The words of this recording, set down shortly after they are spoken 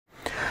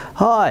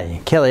Hi,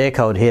 Kelly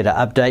Eckhold here to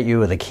update you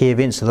with the key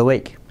events of the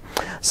week.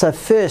 So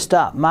first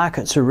up,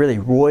 markets are really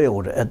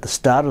roiled at the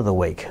start of the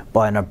week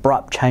by an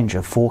abrupt change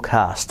of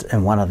forecast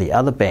in one of the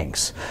other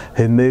banks,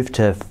 who moved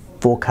to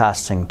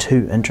forecasting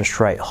 2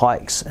 interest rate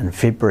hikes in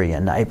February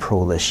and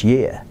April this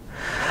year.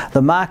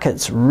 The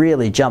markets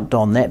really jumped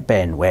on that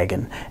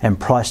bandwagon and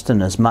priced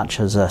in as much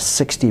as a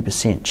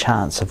 60%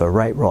 chance of a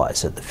rate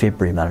rise at the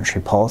February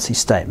monetary policy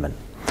statement.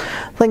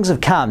 Things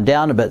have calmed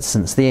down a bit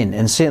since then,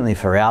 and certainly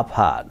for our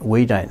part,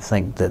 we don't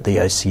think that the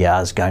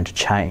OCR is going to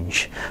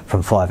change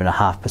from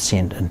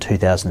 5.5% in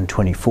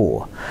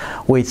 2024.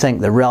 We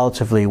think the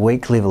relatively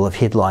weak level of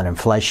headline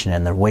inflation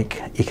and the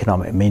weak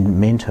economic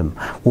momentum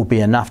will be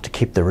enough to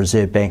keep the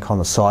Reserve Bank on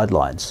the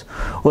sidelines.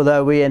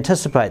 Although we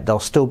anticipate they'll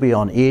still be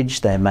on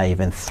edge, they may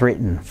even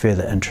threaten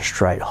further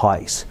interest rate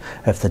hikes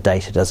if the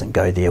data doesn't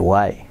go their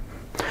way.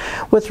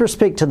 With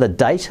respect to the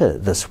data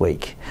this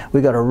week,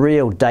 we got a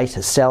real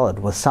data salad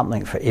with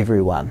something for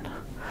everyone.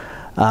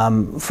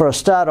 For a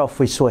start off,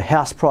 we saw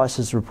house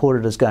prices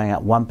reported as going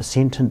up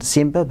 1% in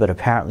December, but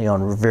apparently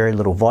on very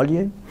little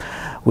volume.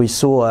 We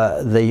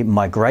saw the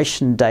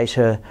migration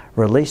data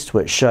released,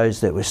 which shows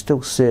that we're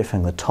still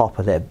surfing the top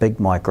of that big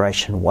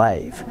migration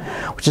wave,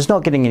 which is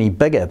not getting any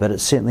bigger, but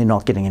it's certainly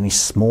not getting any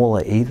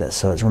smaller either,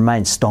 so it's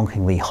remained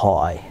stonkingly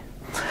high.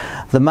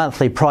 The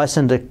monthly price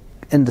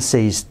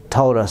indices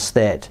told us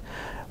that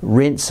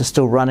rents are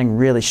still running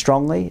really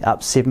strongly,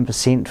 up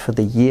 7% for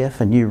the year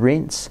for new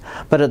rents,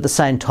 but at the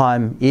same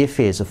time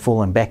airfares are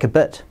falling back a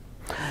bit.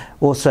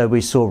 Also, we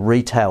saw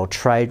retail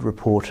trade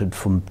reported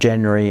from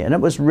January, and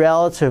it was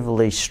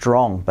relatively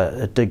strong, but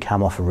it did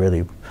come off a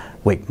really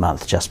weak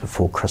month just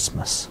before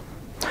Christmas.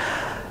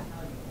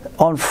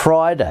 On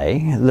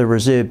Friday, the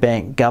Reserve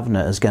Bank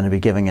Governor is going to be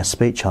giving a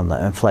speech on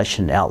the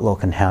inflation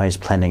outlook and how he's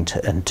planning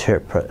to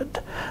interpret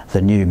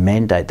the new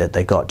mandate that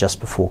they got just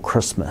before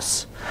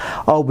Christmas.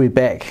 I'll be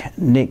back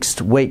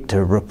next week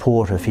to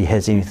report if he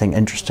has anything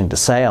interesting to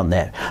say on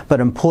that,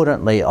 but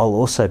importantly, I'll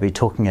also be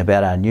talking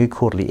about our new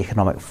quarterly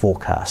economic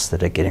forecasts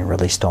that are getting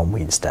released on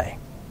Wednesday.